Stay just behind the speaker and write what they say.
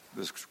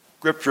The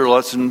scripture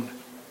lesson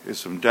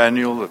is from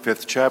Daniel, the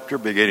 5th chapter,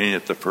 beginning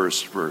at the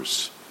first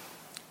verse.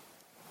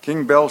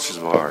 King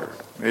Belshazzar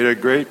made a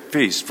great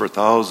feast for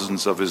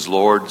thousands of his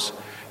lords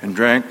and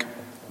drank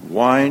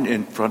wine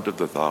in front of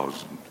the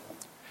thousand.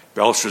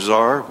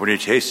 Belshazzar, when he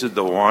tasted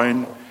the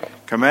wine,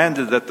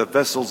 commanded that the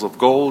vessels of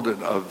gold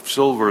and of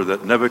silver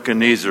that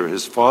Nebuchadnezzar,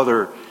 his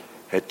father,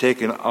 had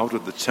taken out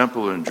of the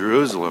temple in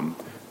Jerusalem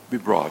be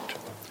brought,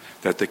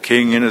 that the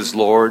king and his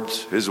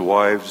lords, his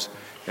wives,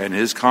 and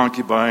his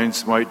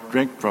concubines might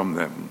drink from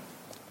them.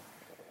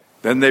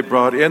 Then they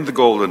brought in the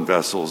golden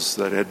vessels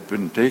that had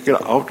been taken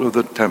out of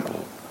the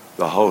temple,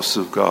 the house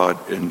of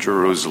God in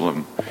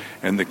Jerusalem,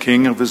 and the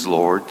king of his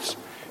lords,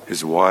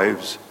 his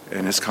wives,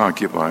 and his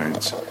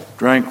concubines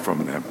drank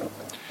from them.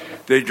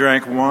 They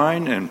drank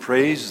wine and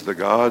praised the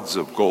gods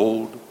of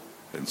gold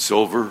and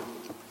silver,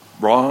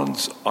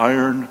 bronze,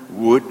 iron,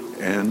 wood,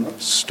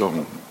 and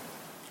stone.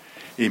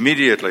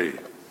 Immediately,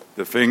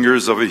 the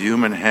fingers of a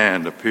human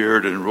hand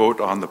appeared and wrote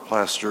on the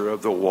plaster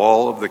of the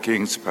wall of the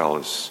king's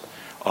palace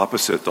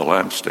opposite the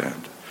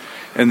lampstand.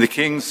 And the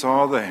king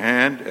saw the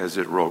hand as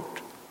it wrote.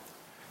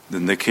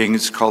 Then the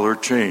king's color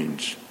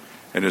changed,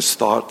 and his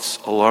thoughts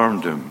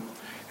alarmed him.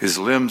 His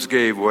limbs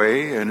gave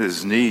way, and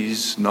his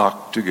knees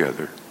knocked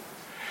together.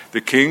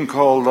 The king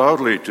called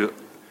loudly to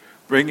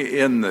bring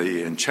in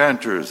the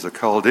enchanters, the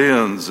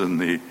Chaldeans, and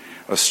the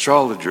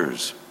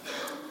astrologers.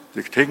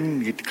 The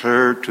king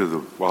declared to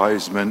the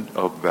wise men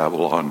of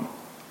Babylon,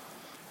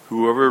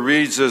 "Whoever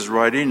reads this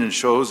writing and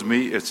shows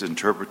me its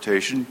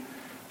interpretation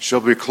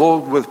shall be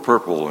clothed with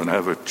purple and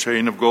have a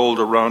chain of gold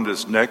around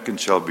his neck and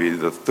shall be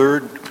the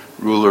third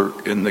ruler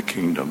in the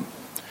kingdom."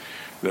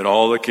 Then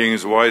all the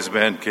king's wise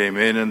men came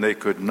in, and they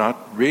could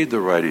not read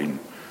the writing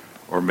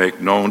or make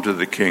known to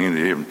the king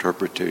the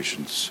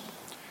interpretations.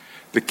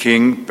 The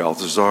king,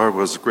 Belshazzar,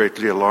 was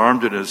greatly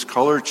alarmed, and his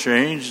color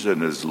changed,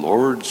 and his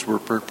lords were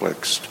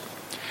perplexed.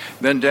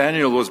 Then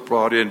Daniel was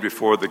brought in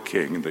before the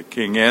king. The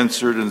king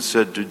answered and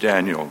said to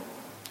Daniel,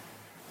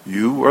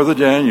 "You are the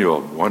Daniel,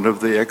 one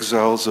of the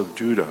exiles of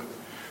Judah,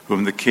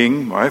 whom the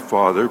king, my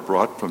father,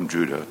 brought from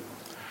Judah.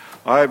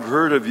 I have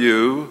heard of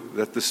you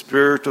that the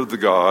spirit of the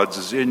gods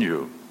is in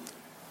you,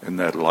 and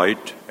that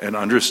light and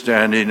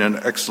understanding and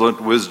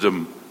excellent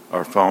wisdom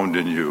are found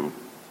in you.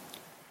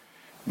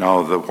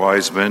 Now the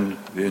wise men,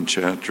 the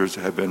enchanters,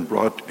 have been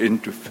brought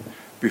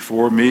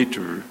before me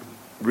to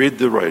read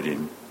the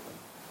writing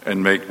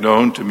and make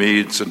known to me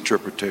its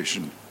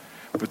interpretation,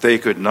 but they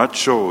could not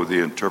show the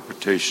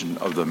interpretation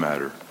of the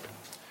matter.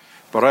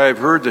 But I have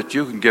heard that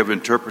you can give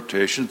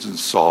interpretations and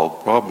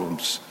solve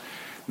problems.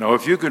 Now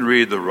if you can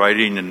read the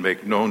writing and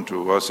make known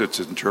to us its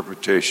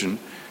interpretation,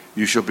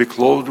 you shall be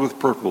clothed with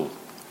purple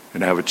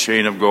and have a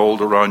chain of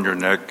gold around your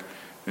neck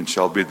and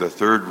shall be the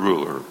third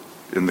ruler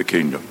in the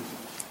kingdom."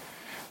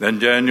 Then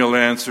Daniel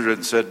answered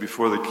and said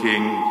before the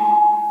king,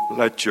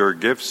 "Let your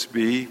gifts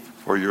be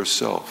for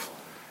yourself,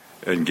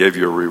 and give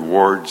your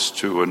rewards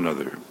to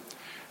another.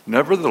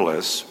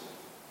 Nevertheless,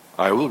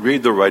 I will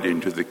read the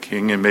writing to the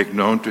king and make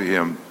known to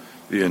him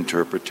the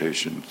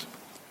interpretations.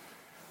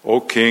 O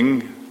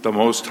king, the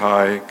Most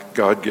High,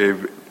 God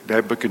gave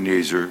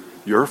Nebuchadnezzar,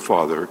 your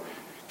father,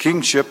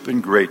 kingship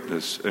and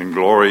greatness and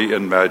glory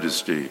and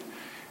majesty,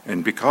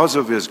 and because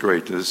of his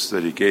greatness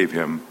that he gave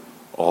him,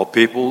 all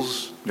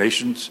peoples,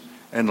 nations,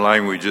 and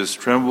languages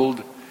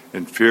trembled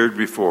and feared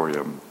before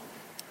him.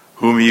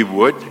 Whom he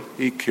would,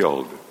 he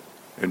killed,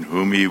 and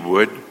whom he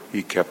would,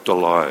 he kept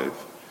alive.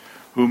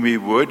 Whom he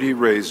would, he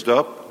raised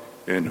up,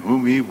 and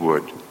whom he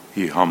would,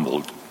 he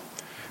humbled.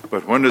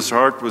 But when his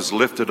heart was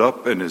lifted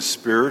up and his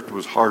spirit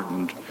was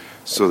hardened,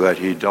 so that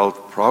he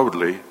dealt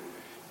proudly,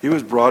 he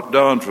was brought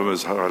down from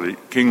his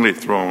kingly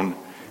throne,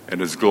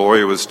 and his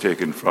glory was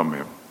taken from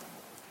him.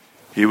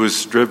 He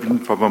was driven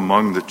from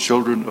among the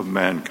children of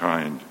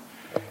mankind,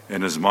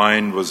 and his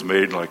mind was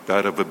made like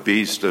that of a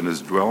beast, and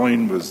his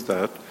dwelling was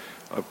that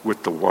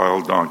with the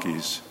wild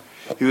donkeys.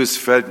 He was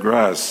fed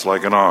grass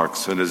like an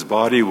ox, and his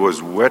body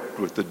was wet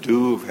with the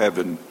dew of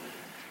heaven,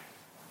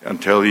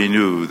 until he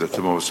knew that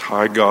the Most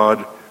High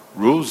God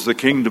rules the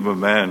kingdom of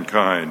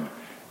mankind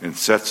and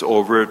sets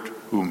over it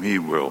whom he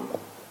will.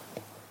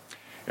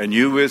 And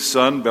you, his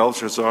son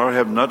Belshazzar,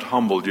 have not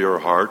humbled your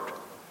heart,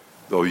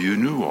 though you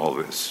knew all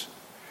this.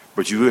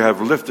 But you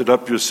have lifted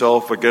up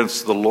yourself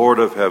against the Lord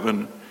of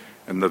heaven,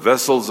 and the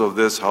vessels of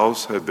this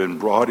house have been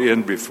brought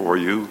in before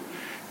you,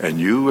 and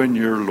you and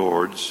your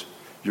lords,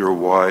 your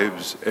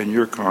wives, and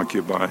your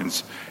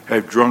concubines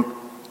have drunk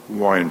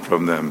wine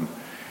from them,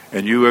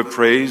 and you have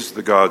praised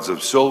the gods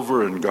of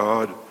silver and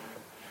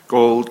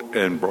gold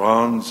and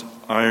bronze,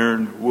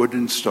 iron, wood,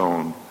 and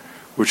stone,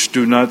 which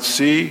do not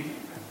see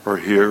or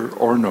hear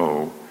or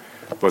know,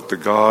 but the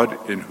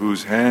God in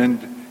whose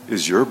hand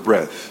is your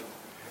breath,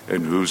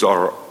 and whose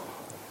are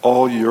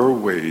all your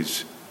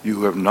ways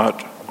you have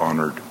not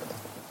honored.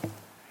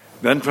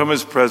 Then from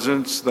his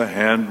presence the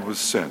hand was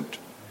sent,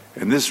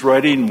 and this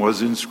writing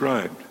was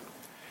inscribed.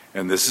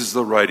 And this is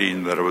the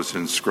writing that was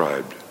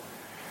inscribed: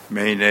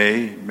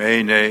 Mene,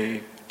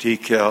 Mene,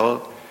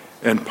 Tekel,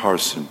 and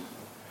Parsin.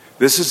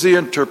 This is the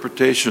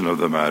interpretation of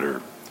the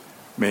matter.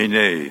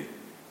 Mene,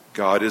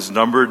 God has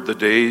numbered the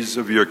days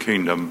of your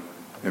kingdom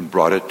and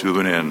brought it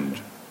to an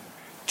end.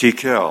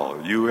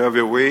 Tekel, you have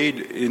weighed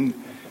in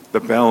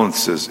the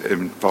balances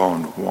and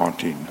found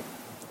wanting.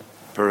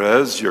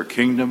 Perez, your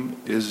kingdom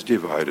is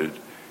divided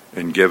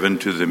and given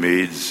to the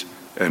Medes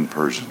and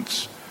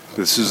Persians.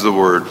 This is the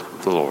word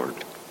of the Lord.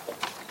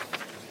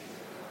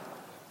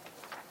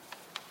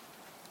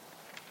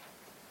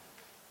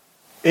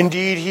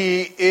 Indeed,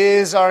 he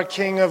is our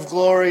King of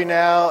glory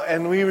now,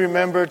 and we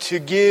remember to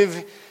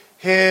give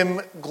him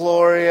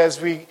glory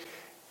as we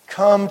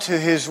come to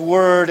his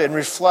word and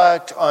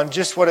reflect on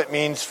just what it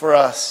means for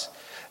us.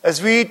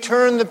 As we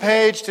turn the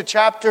page to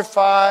chapter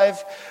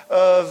 5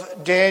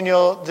 of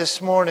Daniel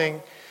this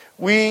morning,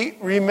 we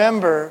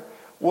remember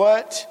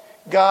what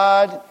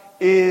God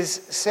is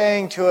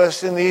saying to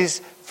us in these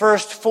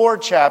first 4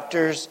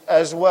 chapters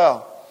as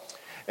well.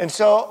 And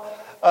so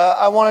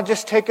I want to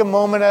just take a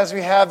moment as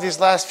we have these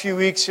last few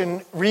weeks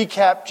and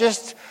recap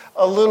just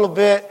a little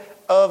bit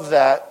of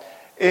that.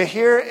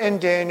 Here in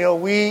Daniel,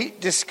 we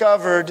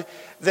discovered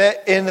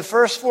that in the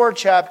first 4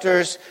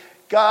 chapters,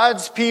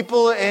 God's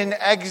people in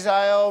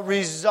exile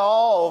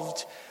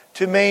resolved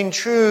to remain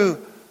true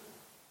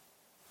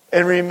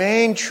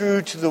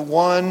to the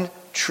one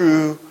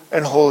true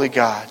and holy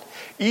God.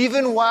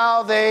 Even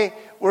while they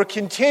were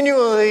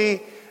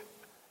continually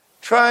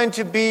trying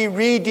to be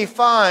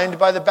redefined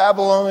by the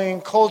Babylonian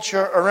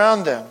culture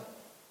around them.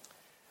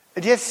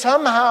 And yet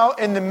somehow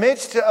in the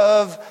midst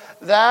of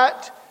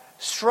that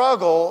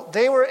struggle,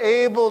 they were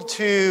able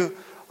to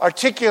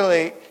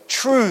articulate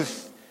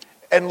truth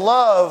and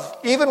love,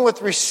 even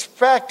with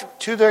respect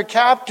to their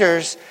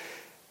captors,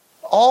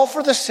 all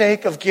for the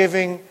sake of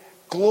giving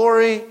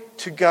glory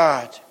to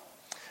God.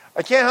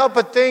 I can't help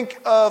but think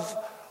of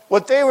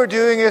what they were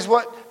doing is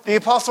what the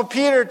Apostle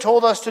Peter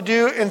told us to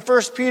do in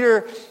 1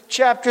 Peter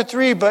chapter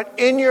 3. But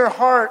in your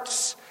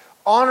hearts,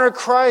 honor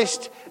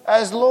Christ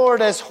as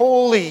Lord, as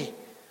holy.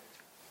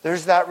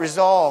 There's that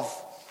resolve.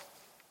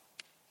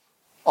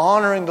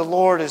 Honoring the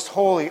Lord as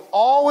holy.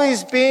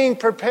 Always being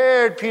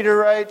prepared, Peter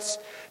writes,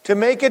 to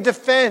make a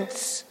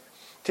defense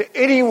to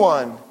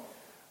anyone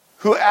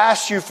who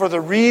asks you for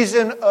the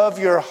reason of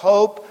your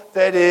hope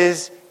that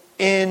is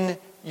in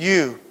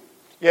you.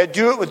 Yet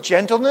do it with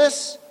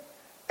gentleness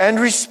and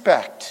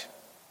respect,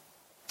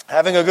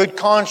 having a good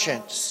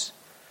conscience,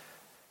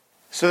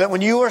 so that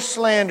when you are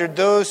slandered,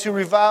 those who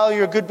revile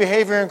your good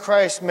behavior in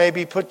Christ may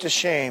be put to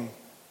shame.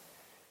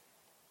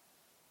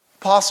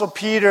 Apostle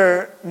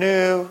Peter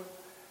knew,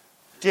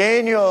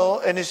 Daniel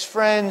and his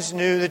friends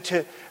knew that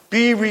to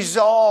be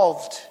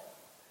resolved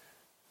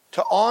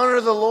to honor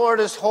the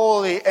Lord as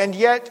holy and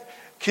yet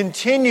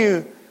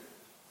continue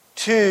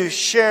to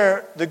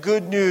share the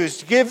good news,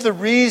 to give the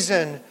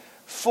reason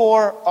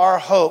for our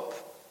hope.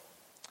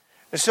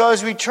 And so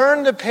as we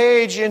turn the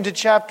page into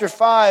chapter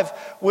 5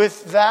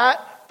 with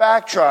that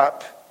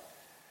backdrop,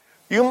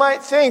 you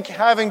might think,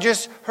 having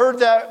just heard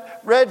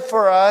that read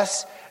for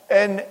us,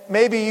 and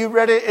maybe you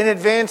read it in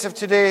advance of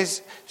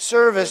today's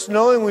service,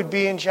 knowing we'd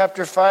be in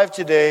chapter 5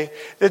 today,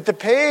 that the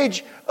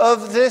page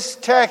of this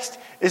text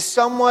is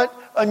somewhat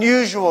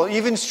unusual,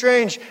 even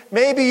strange.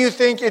 Maybe you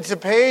think it's a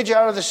page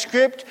out of the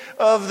script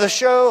of the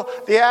show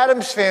The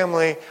Addams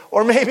Family,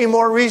 or maybe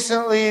more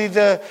recently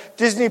the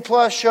Disney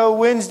Plus show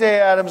Wednesday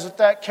Addams with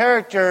that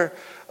character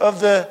of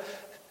the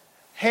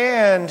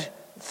hand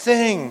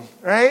thing,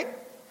 right?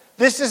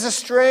 This is a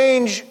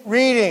strange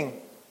reading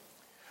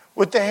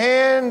with the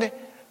hand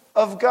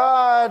of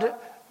God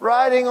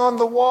riding on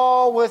the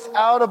wall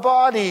without a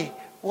body.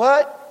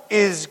 What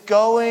is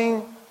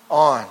going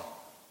on?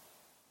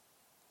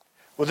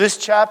 Well, this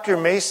chapter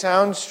may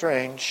sound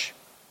strange,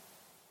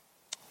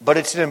 but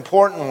it's an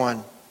important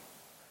one.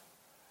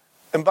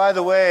 And by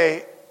the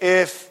way,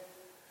 if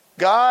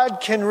God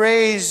can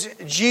raise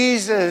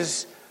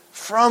Jesus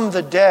from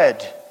the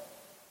dead,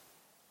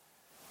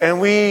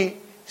 and we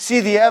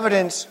see the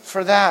evidence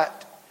for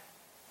that,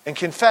 and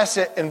confess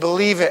it, and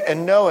believe it,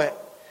 and know it,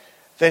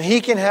 then he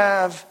can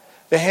have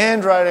the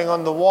handwriting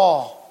on the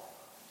wall.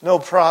 No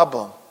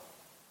problem.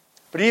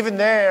 But even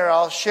there,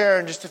 I'll share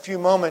in just a few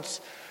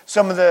moments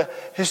some of the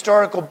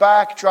historical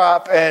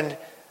backdrop and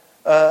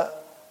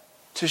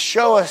to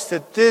show us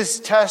that this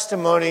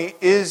testimony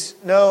is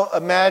no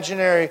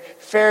imaginary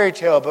fairy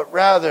tale, but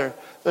rather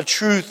the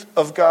truth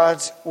of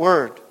God's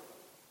word,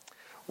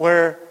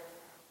 where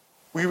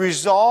we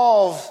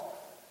resolve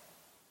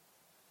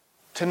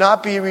to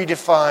not be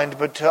redefined,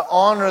 but to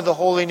honor the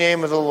holy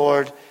name of the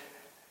Lord,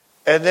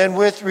 and then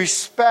with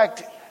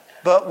respect,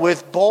 but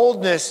with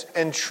boldness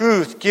and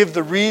truth, give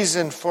the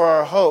reason for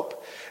our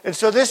hope. And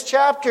so this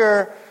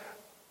chapter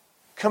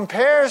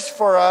compares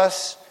for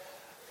us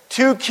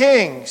 2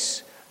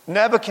 kings,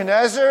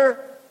 Nebuchadnezzar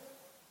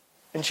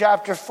in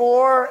chapter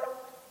 4,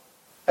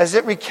 as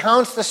it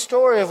recounts the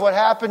story of what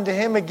happened to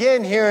him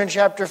again here in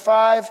chapter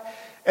 5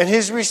 and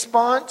his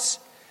response,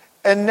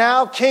 and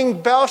now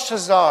King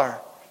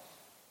Belshazzar.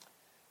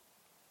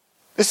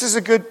 This is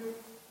a good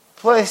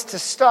place to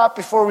stop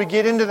before we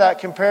get into that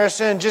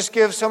comparison and just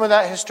give some of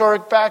that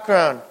historic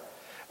background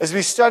as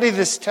we study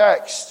this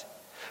text.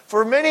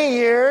 For many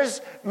years,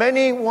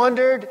 many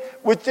wondered,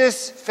 with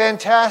this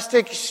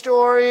fantastic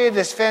story,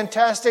 this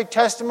fantastic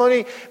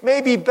testimony,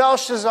 maybe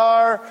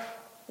Belshazzar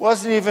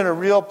wasn't even a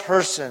real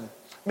person.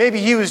 Maybe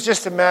he was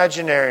just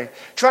imaginary,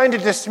 trying to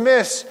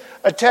dismiss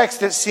a text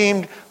that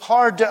seemed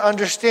hard to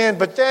understand.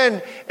 But then,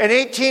 in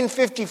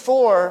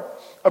 1854,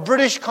 a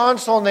British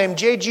consul named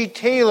J.G.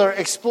 Taylor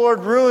explored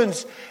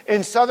ruins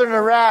in southern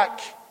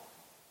Iraq.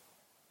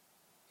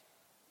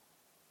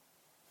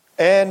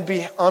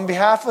 And on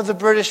behalf of the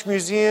British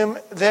Museum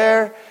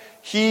there,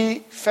 he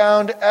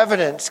found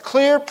evidence,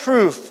 clear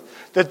proof,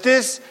 that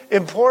this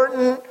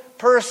important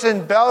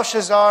person,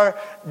 Belshazzar,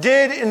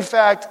 did in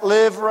fact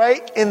live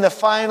right in the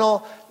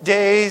final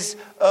days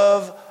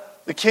of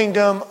the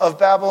kingdom of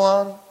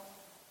Babylon.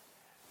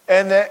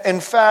 And that in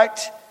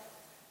fact,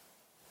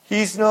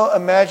 he's no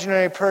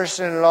imaginary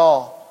person at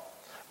all,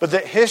 but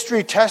that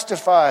history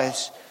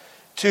testifies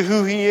to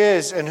who he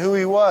is and who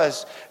he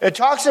was. It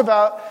talks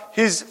about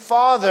his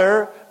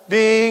father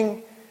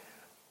being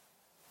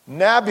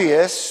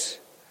Nabius.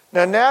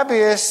 Now,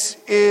 Nabius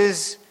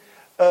is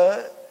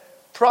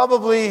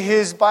probably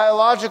his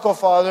biological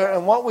father,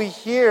 and what we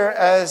hear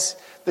as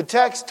the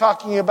text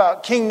talking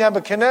about King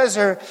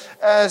Nebuchadnezzar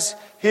as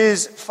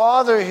his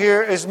father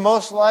here is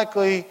most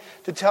likely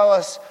to tell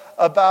us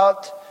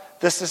about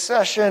the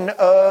succession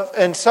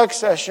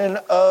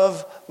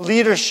of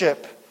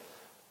leadership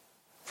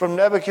from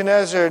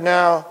Nebuchadnezzar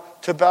now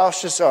to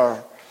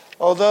Belshazzar.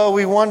 Although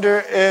we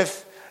wonder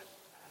if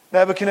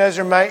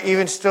Nebuchadnezzar might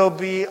even still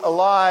be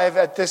alive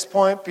at this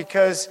point,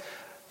 because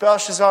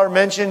Belshazzar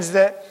mentions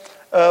that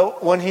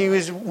when he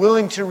was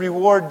willing to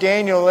reward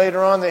Daniel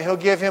later on, that he'll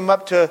give him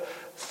up to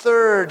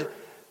third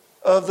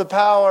of the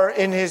power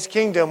in his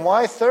kingdom.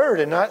 Why third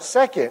and not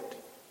second?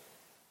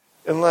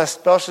 Unless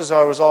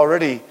Belshazzar was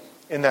already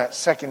in that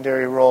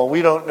secondary role.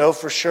 We don't know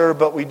for sure,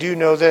 but we do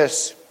know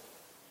this.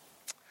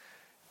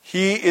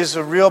 He is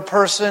a real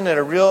person at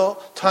a real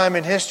time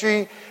in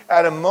history,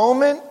 at a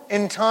moment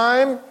in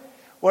time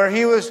where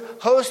he was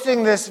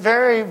hosting this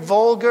very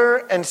vulgar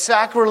and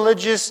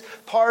sacrilegious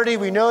party.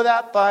 We know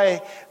that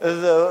by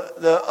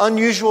the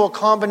unusual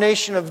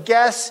combination of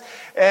guests,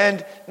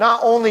 and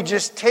not only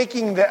just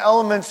taking the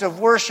elements of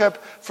worship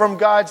from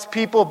God's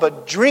people,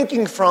 but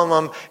drinking from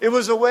them. It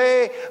was a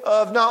way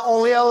of not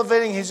only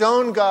elevating his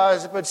own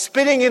gods, but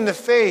spitting in the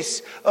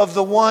face of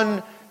the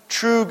one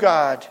true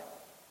God.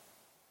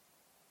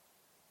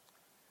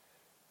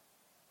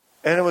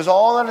 And it was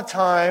all at a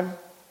time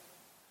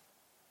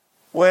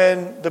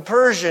when the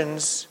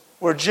Persians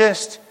were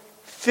just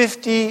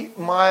 50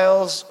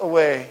 miles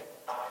away.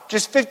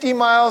 Just 50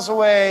 miles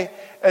away,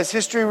 as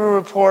history will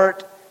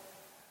report,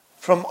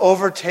 from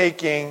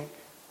overtaking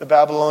the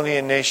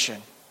Babylonian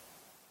nation.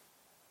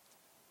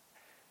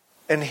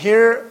 And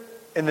here,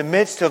 in the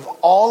midst of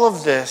all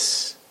of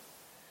this,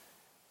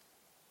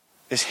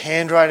 is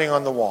handwriting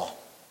on the wall.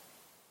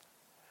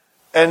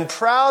 And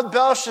proud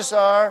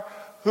Belshazzar,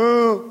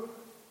 who,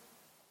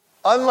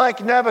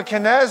 unlike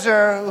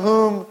Nebuchadnezzar,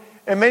 whom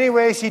in many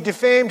ways he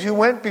defamed, who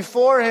went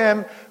before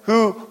him,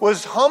 who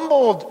was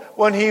humbled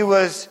when he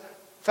was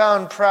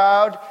found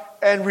proud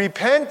and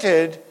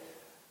repented,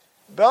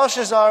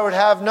 Belshazzar would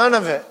have none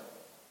of it.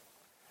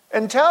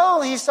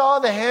 Until he saw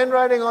the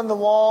handwriting on the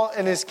wall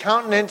and his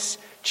countenance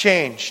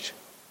changed.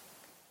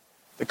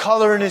 The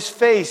color in his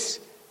face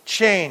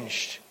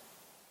changed.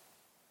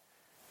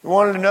 He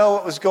wanted to know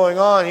what was going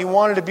on. He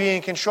wanted to be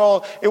in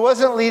control. It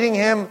wasn't leading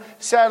him,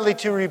 sadly,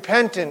 to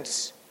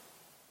repentance.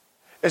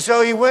 And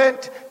so he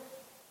went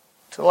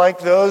to, like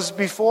those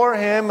before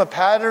him, a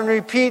pattern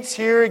repeats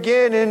here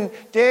again in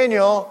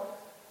Daniel,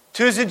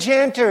 to his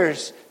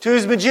enchanters, to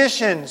his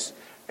magicians.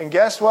 And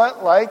guess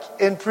what? Like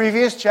in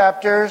previous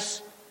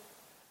chapters,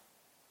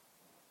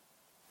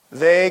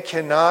 they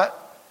cannot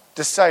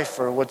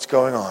decipher what's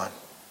going on.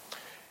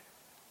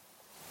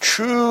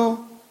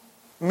 True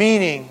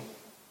meaning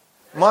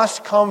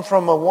must come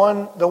from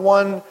the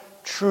one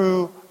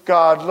true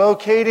God.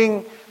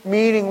 Locating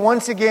meaning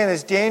once again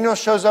as Daniel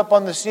shows up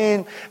on the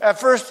scene, at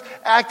first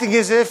acting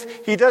as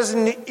if he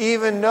doesn't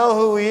even know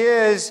who he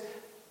is,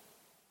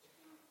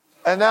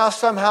 and now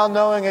somehow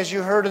knowing, as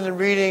you heard in the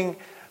reading,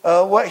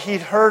 what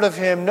he'd heard of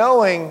him,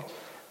 knowing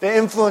the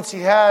influence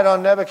he had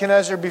on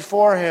Nebuchadnezzar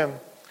before him.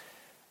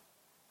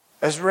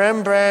 As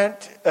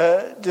Rembrandt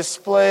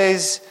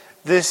displays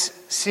this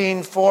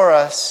scene for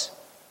us,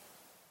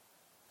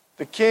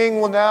 the king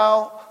will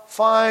now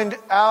find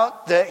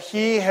out that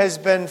he has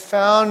been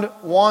found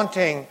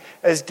wanting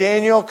as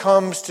Daniel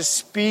comes to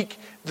speak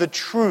the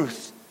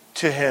truth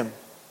to him.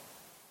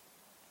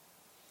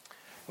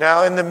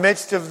 Now, in the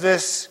midst of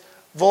this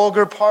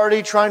vulgar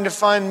party, trying to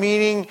find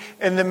meaning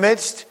in the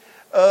midst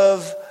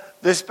of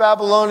this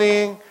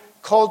Babylonian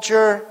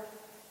culture,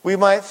 we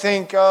might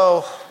think,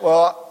 oh,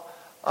 well,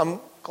 I'm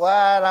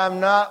glad I'm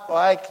not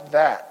like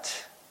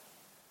that.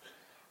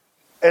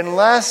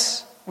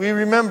 Unless we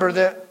remember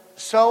that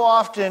so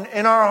often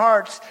in our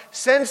hearts,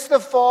 since the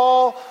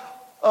fall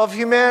of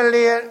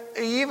humanity,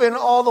 even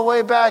all the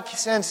way back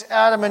since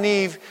Adam and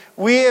Eve,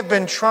 we have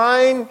been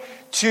trying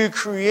to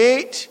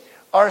create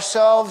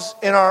ourselves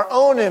in our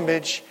own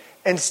image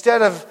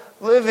instead of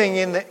living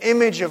in the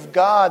image of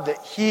God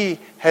that He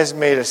has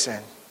made us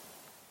in.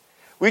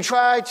 We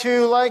try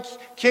to, like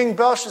King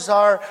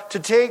Belshazzar, to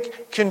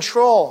take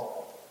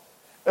control.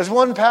 As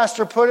one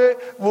pastor put it,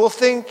 we'll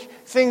think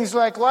things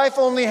like, life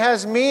only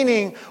has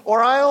meaning,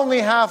 or I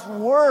only have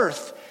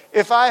worth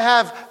if I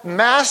have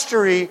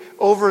mastery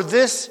over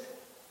this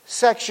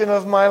section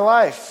of my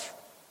life.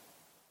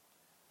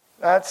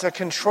 That's a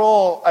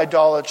control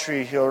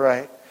idolatry, he'll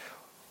write.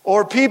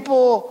 Or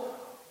people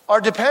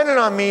are dependent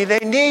on me, they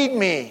need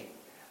me.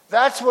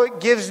 That's what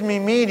gives me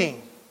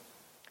meaning.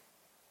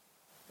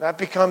 That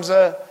becomes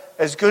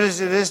as good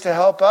as it is to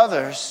help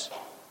others.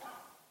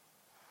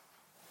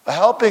 A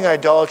helping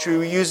idolatry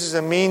we use as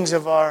a means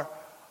of our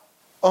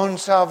own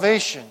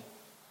salvation.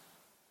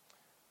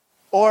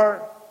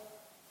 Or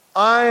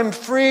I'm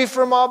free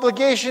from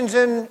obligations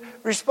and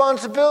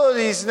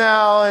responsibilities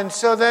now, and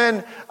so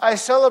then I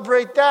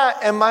celebrate that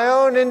and my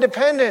own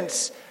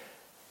independence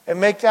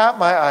and make that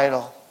my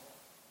idol.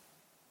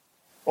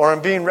 Or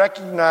I'm being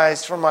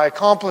recognized for my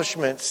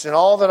accomplishments and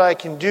all that I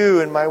can do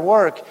in my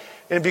work,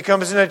 and it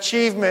becomes an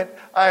achievement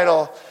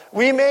idol.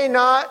 We may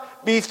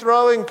not be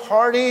throwing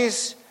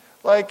parties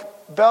like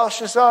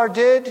Belshazzar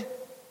did,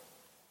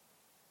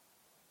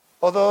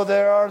 although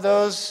there are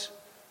those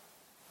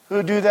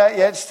who do that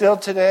yet still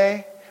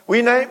today.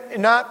 We might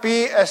not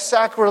be as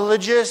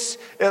sacrilegious,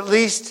 at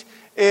least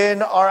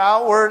in our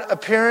outward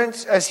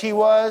appearance, as he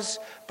was,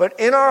 but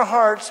in our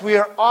hearts we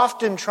are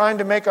often trying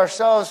to make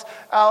ourselves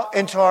out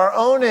into our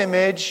own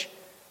image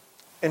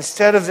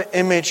instead of the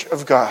image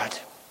of God.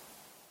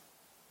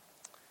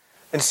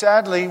 And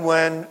sadly,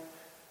 when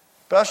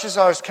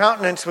Belshazzar's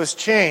countenance was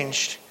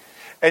changed,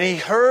 and he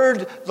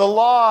heard the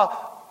law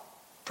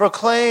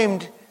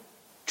proclaimed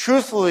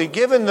truthfully,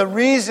 given the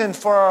reason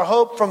for our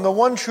hope from the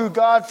one true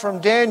God from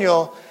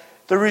Daniel,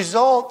 the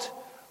result,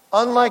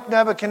 unlike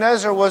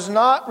Nebuchadnezzar, was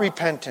not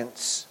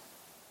repentance.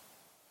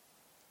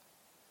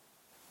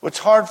 What's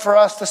hard for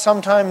us to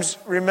sometimes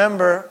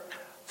remember,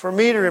 for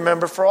me to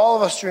remember, for all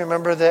of us to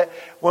remember, that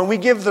when we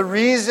give the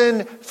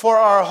reason for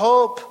our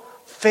hope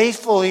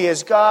faithfully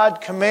as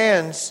God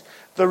commands,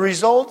 the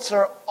results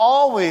are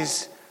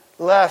always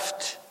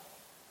left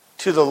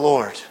to the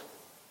Lord.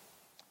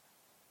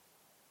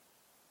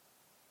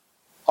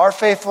 Our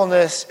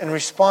faithfulness in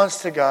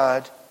response to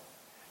God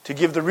to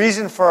give the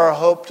reason for our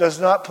hope does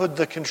not put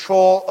the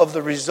control of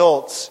the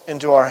results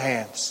into our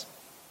hands.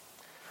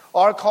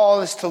 Our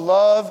call is to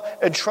love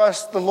and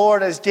trust the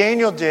Lord as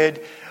Daniel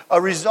did, a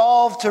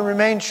resolve to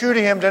remain true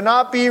to Him, to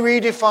not be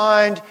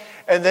redefined,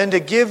 and then to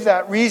give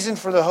that reason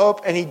for the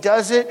hope. And he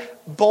does it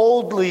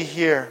boldly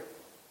here.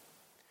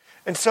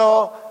 And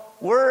so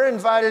we're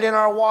invited in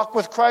our walk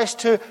with Christ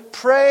to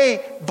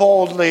pray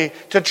boldly,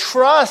 to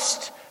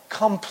trust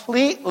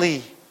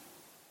completely,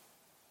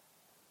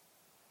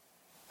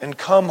 and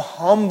come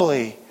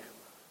humbly,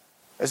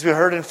 as we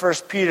heard in 1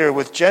 Peter,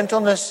 with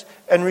gentleness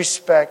and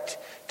respect,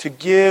 to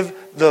give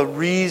the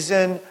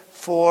reason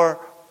for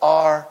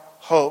our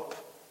hope.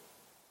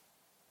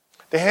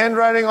 The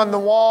handwriting on the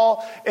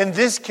wall, in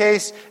this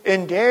case,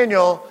 in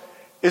Daniel,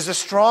 is a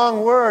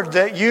strong word,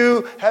 that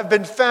you have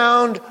been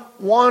found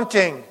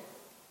wanting.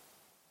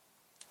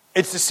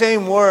 It's the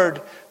same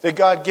word that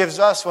God gives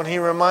us when He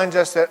reminds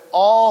us that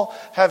all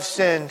have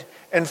sinned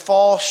and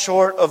fall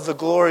short of the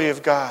glory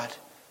of God.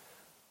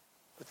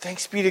 But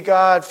thanks be to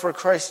God for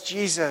Christ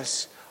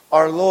Jesus,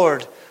 our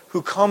Lord,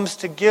 who comes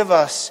to give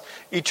us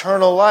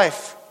eternal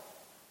life.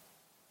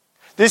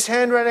 This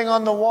handwriting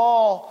on the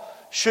wall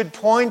should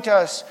point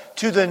us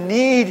to the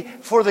need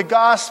for the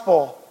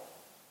gospel.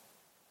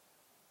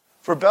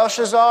 For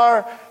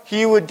Belshazzar,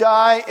 he would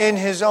die in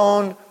his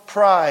own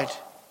pride.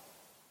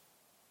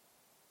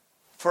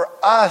 For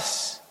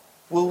us,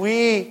 will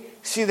we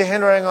see the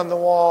handwriting on the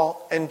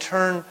wall and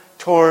turn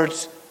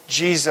towards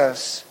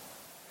Jesus?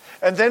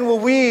 And then will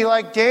we,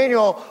 like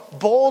Daniel,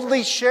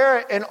 boldly share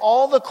it in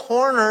all the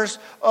corners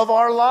of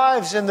our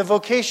lives in the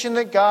vocation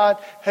that God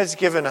has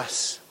given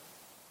us?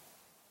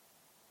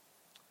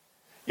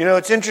 You know,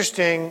 it's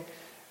interesting,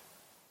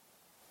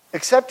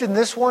 except in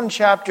this one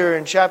chapter,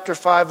 in chapter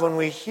 5, when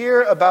we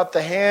hear about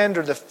the hand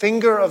or the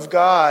finger of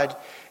God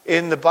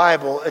in the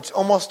Bible, it's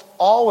almost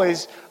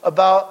always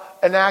about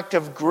an act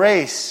of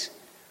grace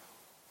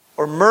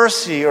or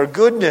mercy or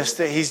goodness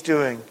that He's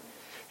doing.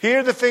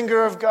 Here the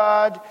finger of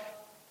God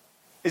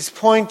is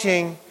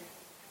pointing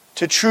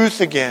to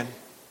truth again.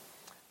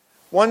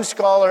 One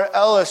scholar,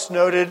 Ellis,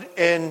 noted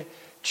in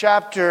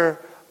chapter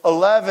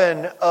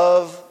 11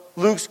 of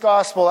Luke's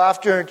Gospel,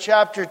 after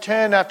chapter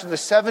 10, after the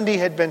 70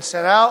 had been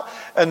sent out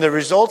and the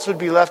results would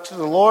be left to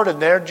the Lord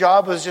and their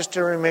job was just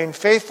to remain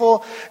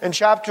faithful. In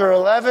chapter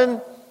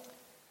 11,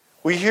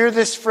 we hear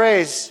this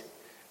phrase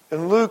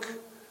in Luke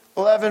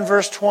 11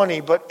 verse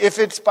 20, but if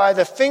it's by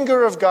the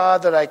finger of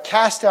God that I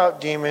cast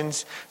out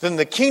demons, then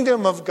the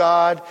kingdom of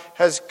God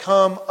has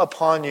come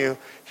upon you.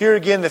 Here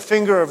again, the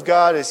finger of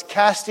God is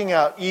casting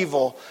out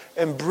evil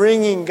and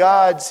bringing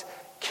God's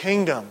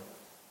kingdom.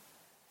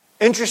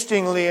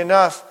 Interestingly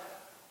enough,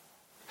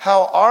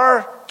 how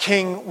our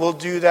King will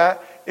do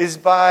that is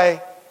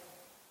by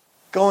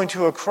going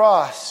to a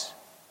cross,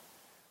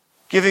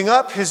 giving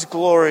up his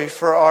glory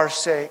for our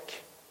sake.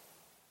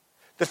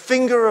 The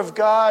finger of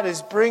God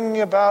is bringing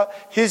about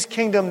his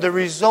kingdom. The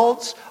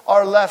results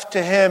are left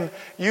to him.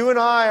 You and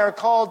I are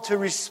called to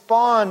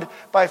respond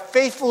by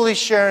faithfully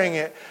sharing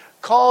it,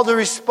 called to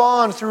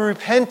respond through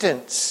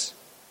repentance.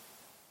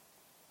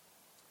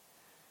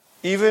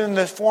 Even in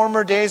the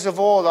former days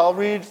of old, I'll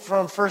read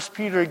from 1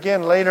 Peter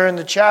again later in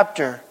the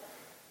chapter.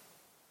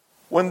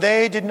 When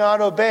they did not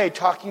obey,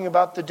 talking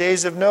about the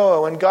days of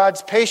Noah, when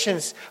God's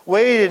patience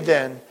waited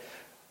then,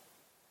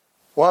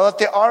 while that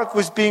the ark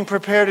was being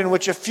prepared, in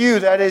which a few,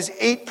 that is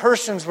 8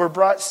 persons, were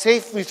brought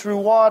safely through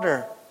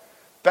water.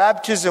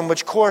 Baptism,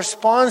 which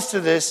corresponds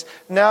to this,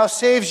 now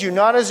saves you,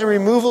 not as a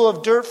removal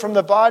of dirt from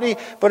the body,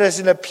 but as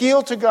an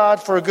appeal to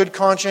God for a good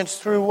conscience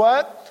through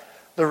what?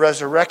 The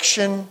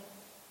resurrection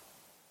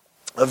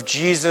of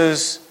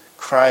Jesus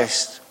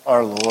Christ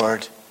our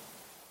Lord.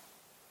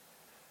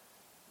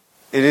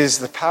 It is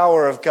the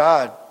power of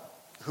God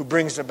who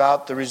brings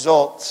about the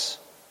results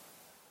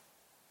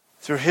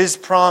through his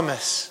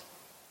promise.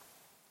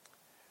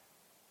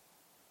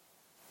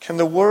 Can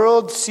the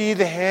world see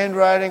the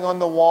handwriting on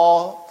the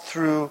wall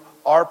through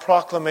our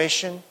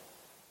proclamation?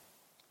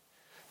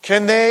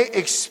 Can they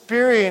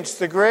experience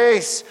the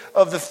grace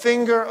of the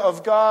finger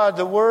of God,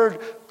 the word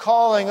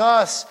calling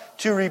us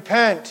to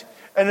repent,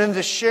 and then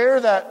to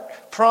share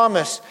that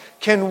promise?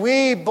 Can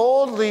we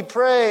boldly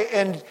pray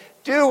and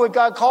do what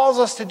God calls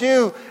us to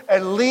do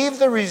and leave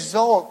the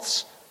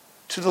results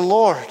to the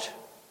Lord?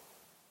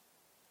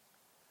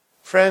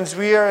 Friends,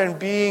 we are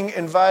being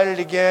invited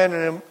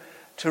again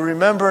to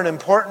remember an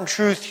important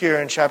truth here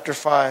in chapter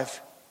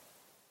 5.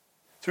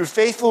 Through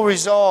faithful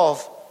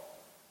resolve,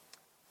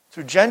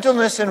 through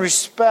gentleness and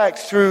respect,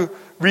 through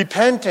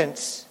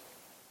repentance,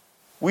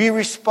 we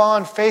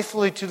respond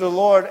faithfully to the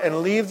Lord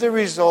and leave the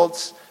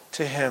results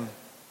to him.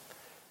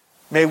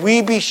 May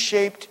we be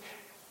shaped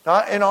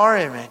not in our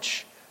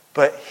image,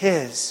 but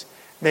his.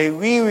 May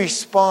we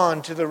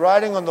respond to the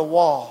writing on the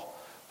wall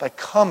by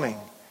coming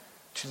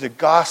to the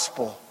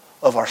gospel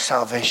of our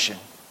salvation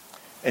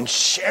and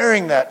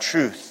sharing that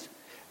truth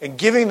and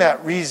giving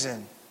that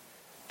reason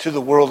to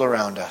the world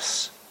around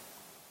us.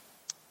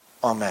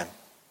 Amen.